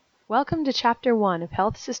Welcome to Chapter 1 of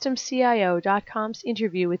HealthSystemCIO.com's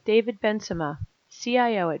interview with David Bensema,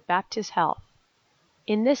 CIO at Baptist Health.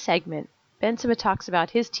 In this segment, Bensema talks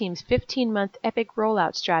about his team's 15-month Epic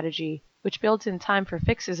rollout strategy, which builds in time for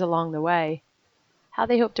fixes along the way, how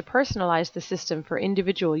they hope to personalize the system for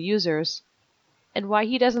individual users, and why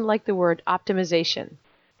he doesn't like the word optimization.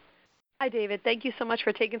 Hi, David. Thank you so much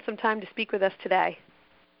for taking some time to speak with us today.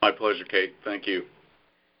 My pleasure, Kate. Thank you.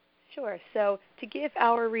 Sure. So to give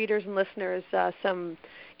our readers and listeners some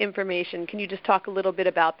information, can you just talk a little bit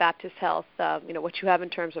about Baptist Health, what you have in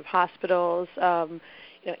terms of hospitals,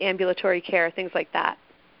 ambulatory care, things like that?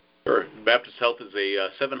 Sure. Baptist Health is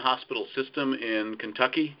a 7-hospital system in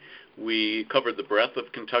Kentucky. We cover the breadth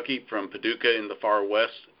of Kentucky from Paducah in the far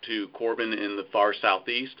west to Corbin in the far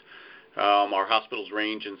southeast. Our hospitals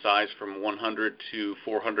range in size from 100 to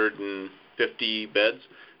 450 beds.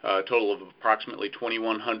 A total of approximately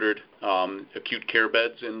 2,100 acute care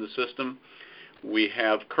beds in the system. We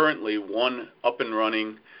have currently one up and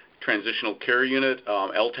running transitional care unit,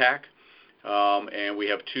 LTAC, and we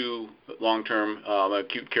have 2 long-term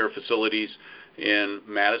acute care facilities in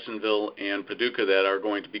Madisonville and Paducah that are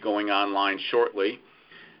going to be going online shortly.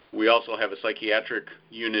 We also have a psychiatric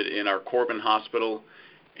unit in our Corbin Hospital,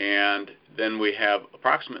 and then we have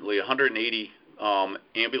approximately 180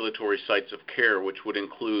 ambulatory sites of care, which would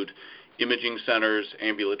include imaging centers,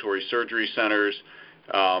 ambulatory surgery centers,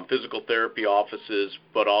 physical therapy offices,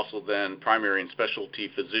 but also then primary and specialty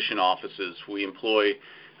physician offices. We employ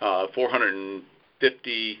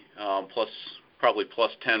 450 probably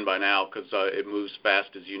plus 10 by now because it moves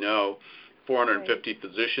fast, as you know, 450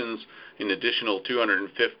 physicians, an additional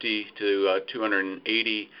 250 to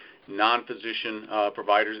 280 non-physician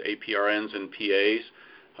providers, APRNs and PAs.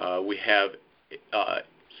 We have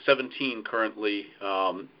 17 currently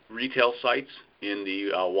retail sites in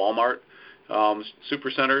the Walmart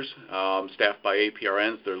supercenters, staffed by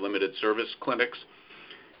APRNs. They're limited service clinics.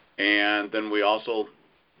 And then we also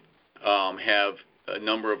have a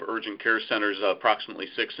number of urgent care centers, approximately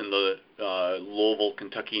 6 in the Louisville,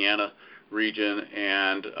 Kentuckiana region,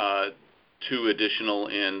 and 2 additional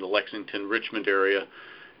in the Lexington, Richmond area,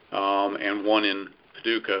 and 1 in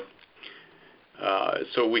Paducah.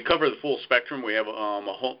 So we cover the full spectrum. We have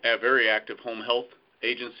a very active home health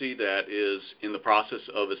agency that is in the process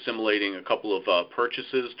of assimilating a couple of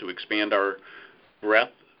purchases to expand our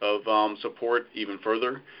breadth of support even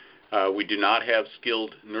further. We do not have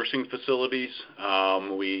skilled nursing facilities.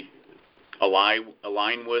 We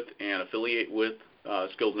align with and affiliate with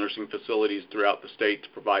skilled nursing facilities throughout the state to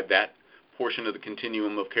provide that portion of the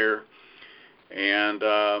continuum of care. And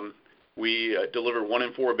we deliver 1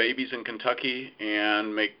 in 4 babies in Kentucky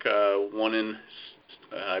and make 1 in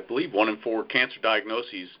 4 cancer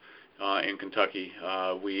diagnoses in Kentucky.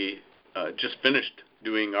 We just finished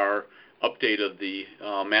doing our update of the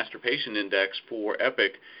Master Patient Index for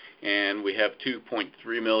Epic, and we have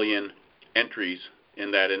 2.3 million entries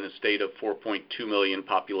in that in a state of 4.2 million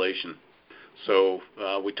population. So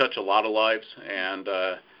we touch a lot of lives and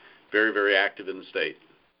very, very active in the state.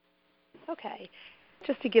 Okay.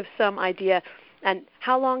 Just to give some idea, and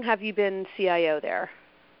how long have you been CIO there?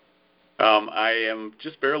 I am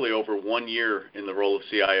just barely over 1 year in the role of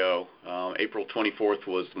CIO. April 24th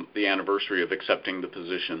was the anniversary of accepting the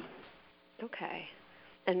position. Okay.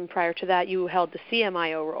 And prior to that, you held the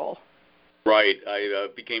CMIO role. Right. I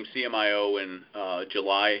became CMIO on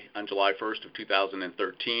July 1st of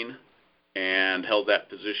 2013 and held that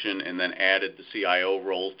position and then added the CIO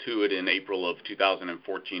role to it in April of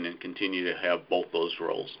 2014 and continue to have both those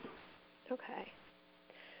roles. Okay.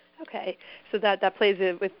 So that plays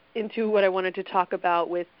into what I wanted to talk about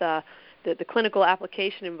with the clinical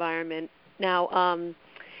application environment. Now,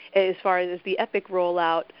 as far as the Epic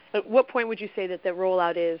rollout, at what point would you say that the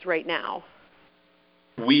rollout is right now?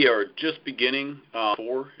 We are just beginning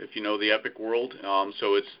if you know the Epic world.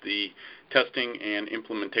 So it's the testing and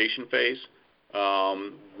implementation phase.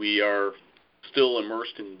 We are still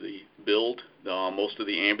immersed in the build. Most of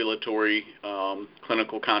the ambulatory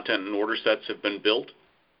clinical content and order sets have been built.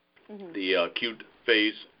 Mm-hmm. The acute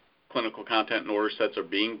phase clinical content and order sets are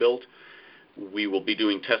being built. We will be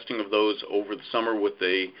doing testing of those over the summer with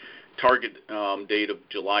a target date of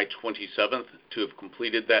July 27th to have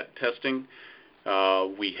completed that testing.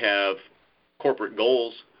 We have corporate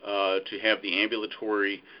goals to have the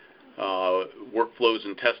ambulatory workflows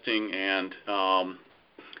and testing and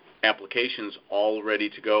applications all ready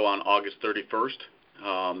to go on August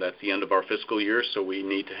 31st. That's the end of our fiscal year, so we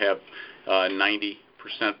need to have 90%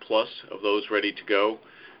 plus of those ready to go.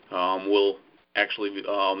 We'll actually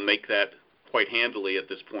make that quite handily at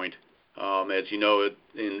this point. As you know,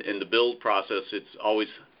 in the build process, it's always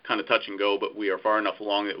kind of touch and go, but we are far enough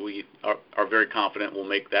along that we are very confident we'll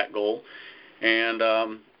make that goal. And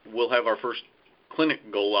we'll have our first clinic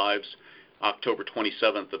go lives October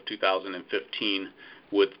 27th of 2015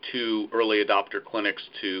 with 2 early adopter clinics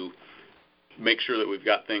to make sure that we've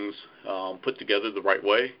got things put together the right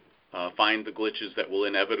way, find the glitches that will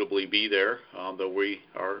inevitably be there, though we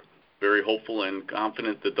are very hopeful and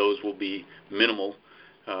confident that those will be minimal.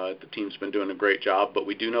 The team's been doing a great job, but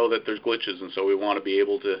we do know that there's glitches, and so we want to be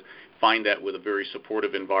able to find that with a very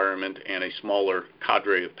supportive environment and a smaller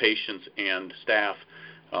cadre of patients and staff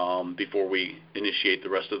before we initiate the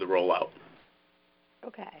rest of the rollout.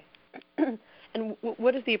 Okay. And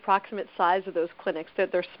what is the approximate size of those clinics?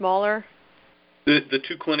 That they're smaller? The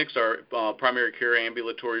 2 clinics are primary care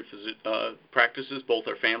ambulatory practices. Both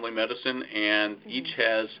are family medicine, and each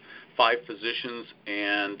has 5 physicians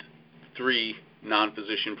and 3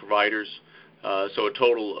 non-physician providers. So a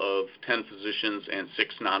total of 10 physicians and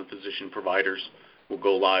 6 non-physician providers will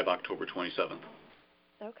go live October 27th.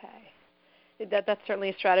 Okay. That's certainly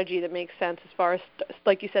a strategy that makes sense as far as,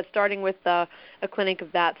 like you said, starting with a clinic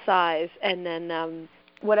of that size, and then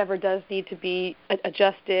whatever does need to be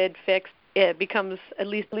adjusted, fixed, it becomes at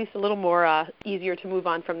least a little more easier to move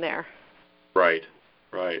on from there. Right.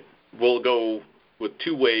 We'll go with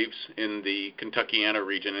 2 waves in the Kentuckiana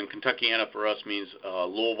region, and Kentuckiana for us means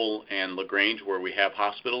Louisville and LaGrange, where we have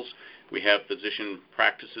hospitals. We have physician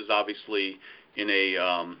practices, obviously, in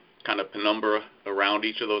a kind of penumbra around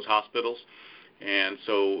each of those hospitals, and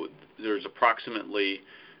so there's approximately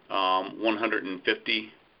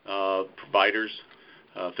 150 providers,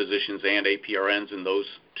 physicians and APRNs in those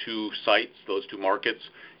 2 sites, those 2 markets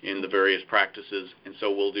in the various practices. And so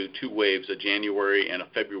we'll do 2 waves, a January and a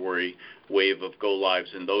February wave of go lives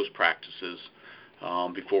in those practices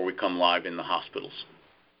before we come live in the hospitals.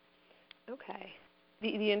 Okay.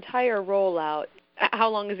 The entire rollout, how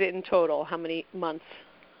long is it in total? How many months?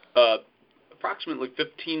 Approximately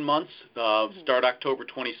 15 months. Start October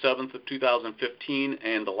 27th of 2015,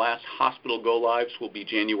 and the last hospital go lives will be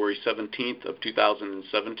January 17th of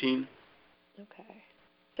 2017. Okay.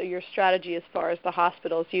 So your strategy as far as the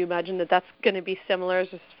hospitals, do you imagine that that's going to be similar as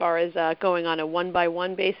far as going on a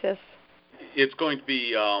one-by-one basis? It's going to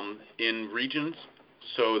be in regions.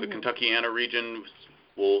 So the Kentuckiana region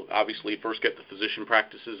will obviously first get the physician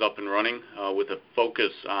practices up and running with a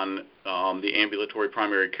focus on the ambulatory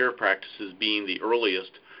primary care practices being the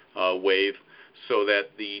earliest wave, so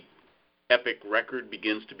that the Epic record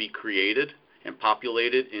begins to be created and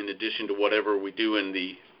populated in addition to whatever we do in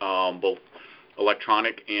the both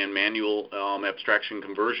electronic and manual abstraction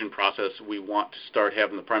conversion process. We want to start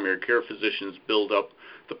having the primary care physicians build up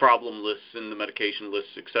the problem lists and the medication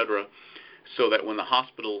lists, etc., so that when the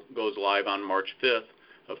hospital goes live on March 5th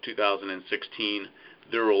of 2016,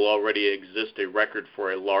 there will already exist a record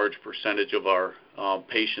for a large percentage of our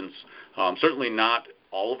patients. Certainly not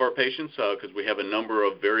all of our patients, because we have a number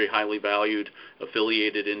of very highly valued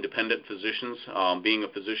affiliated independent physicians. Being a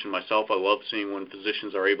physician myself, I love seeing when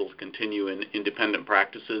physicians are able to continue in independent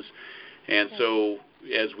practices. And so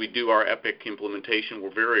as we do our Epic implementation,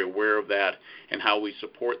 we're very aware of that and how we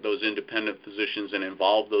support those independent physicians and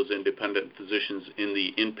involve those independent physicians in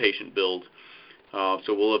the inpatient build.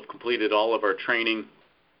 So we'll have completed all of our training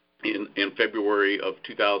in February of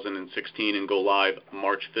 2016 and go live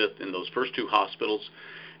March 5th in those first 2 hospitals.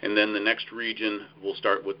 And then the next region will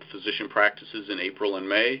start with the physician practices in April and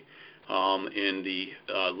May in the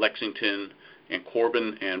Lexington and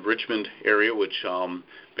Corbin and Richmond area, which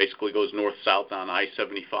basically goes north-south on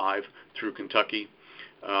I-75 through Kentucky.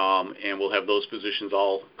 And we'll have those physicians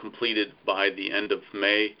all completed by the end of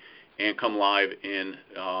May and come live in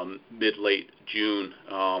mid-late June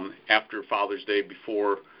after Father's Day,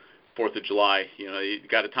 before 4th of July. You know, you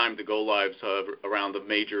got to time the go lives around the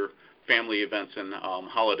major family events and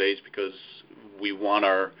holidays, because we want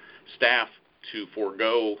our staff to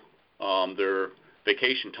forego their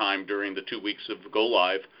vacation time during the 2 weeks of go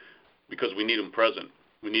live, because we need them present.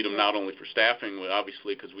 We need them not only for staffing, but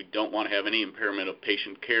obviously because we don't want to have any impairment of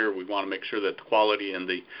patient care. We want to make sure that the quality and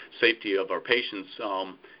the safety of our patients'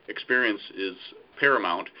 experience is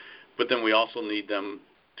paramount. But then we also need them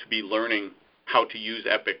to be learning how to use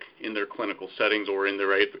Epic in their clinical settings or in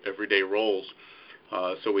their everyday roles.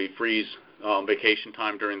 So we freeze vacation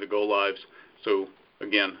time during the go lives. So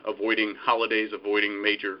again, avoiding holidays, avoiding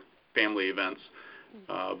major family events.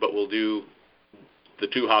 But we'll do the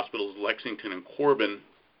 2 hospitals, Lexington and Corbin,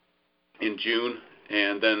 in June,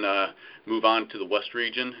 and then move on to the West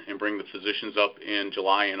region and bring the physicians up in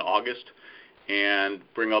July and August, and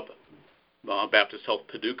bring up Baptist Health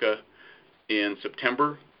Paducah in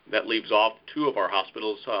September That leaves off two of our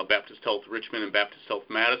hospitals, Baptist Health Richmond and Baptist Health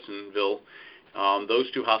Madisonville.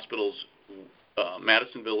 Those two hospitals,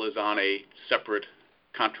 Madisonville is on a separate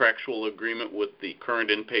contractual agreement with the current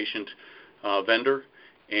inpatient vendor,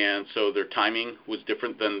 and so their timing was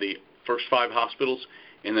different than the first 5 hospitals.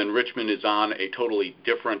 And then Richmond is on a totally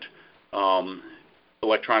different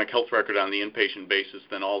electronic health record on the inpatient basis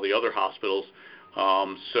than all the other hospitals.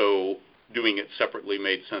 So doing it separately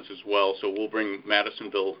made sense as well. So we'll bring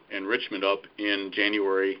Madisonville and Richmond up in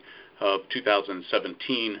January of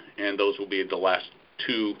 2017, and those will be the last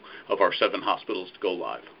 2 of our 7 hospitals to go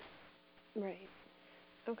live. Right.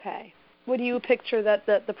 Okay. What do you picture that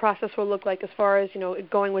the process will look like as far as,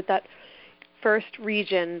 going with that first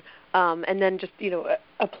region and then just,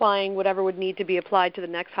 applying whatever would need to be applied to the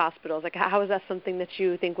next hospitals? Like, how is that something that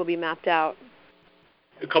you think will be mapped out?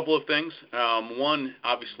 A couple of things. One,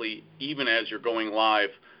 obviously, even as you're going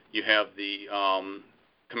live, you have the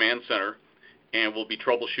command center, and we'll be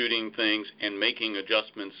troubleshooting things and making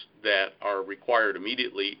adjustments that are required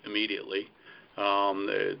immediately.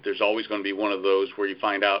 There's always going to be one of those where you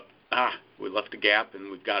find out, we left a gap and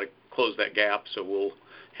we've got to close that gap, so we'll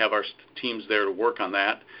have our teams there to work on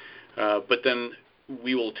that. But then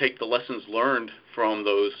we will take the lessons learned from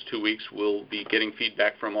those 2 weeks. We'll be getting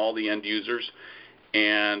feedback from all the end users,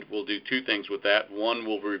 and we'll do 2 things with that. One,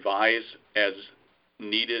 we'll revise as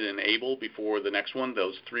needed and able before the next one.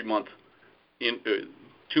 Those 2 months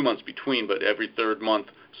between, but every 3rd month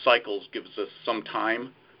cycles gives us some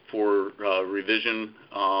time for revision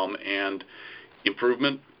and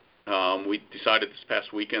improvement. We decided this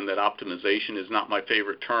past weekend that optimization is not my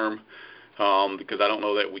favorite term because I don't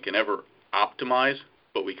know that we can ever optimize,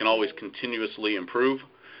 but we can always continuously improve.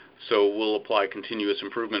 So we'll apply continuous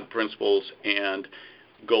improvement principles and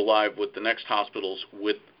go live with the next hospitals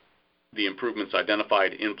with the improvements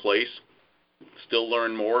identified in place. Still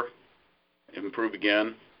learn more, improve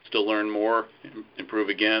again, still learn more, improve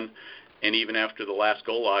again. And even after the last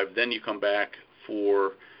go live, then you come back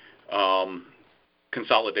for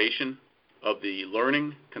consolidation of the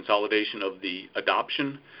learning, consolidation of the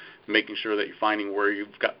adoption, making sure that you're finding where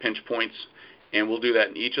you've got pinch points. And we'll do that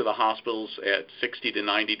in each of the hospitals at 60 to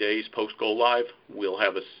 90 days post-go live. We'll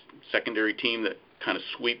have a secondary team that kind of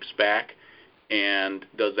sweeps back and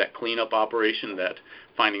does that cleanup operation, that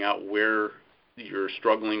finding out where you're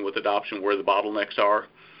struggling with adoption, where the bottlenecks are,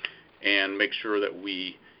 and make sure that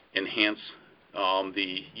we enhance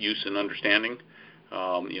the use and understanding.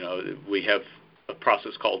 We have a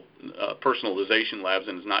process called personalization labs,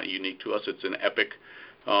 and it's not unique to us. It's an Epic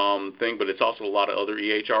thing, but it's also a lot of other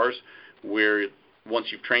EHRs where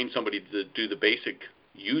once you've trained somebody to do the basic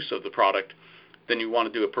use of the product, then you want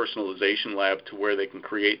to do a personalization lab to where they can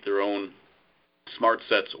create their own smart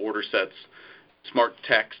sets, order sets, smart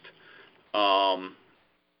text,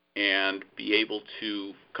 and be able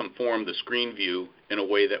to conform the screen view in a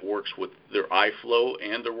way that works with their iFlow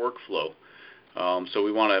and their workflow. So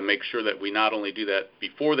we want to make sure that we not only do that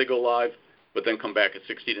before they go live, but then come back at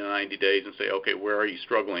 60 to 90 days and say, okay, where are you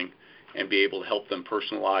struggling? And be able to help them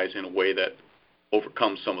personalize in a way that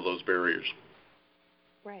overcomes some of those barriers.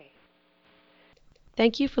 Right.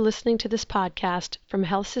 Thank you for listening to this podcast from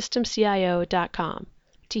healthsystemcio.com.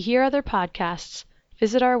 To hear other podcasts,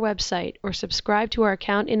 visit our website or subscribe to our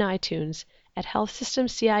account in iTunes at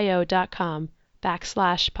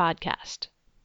healthsystemcio.com/podcast.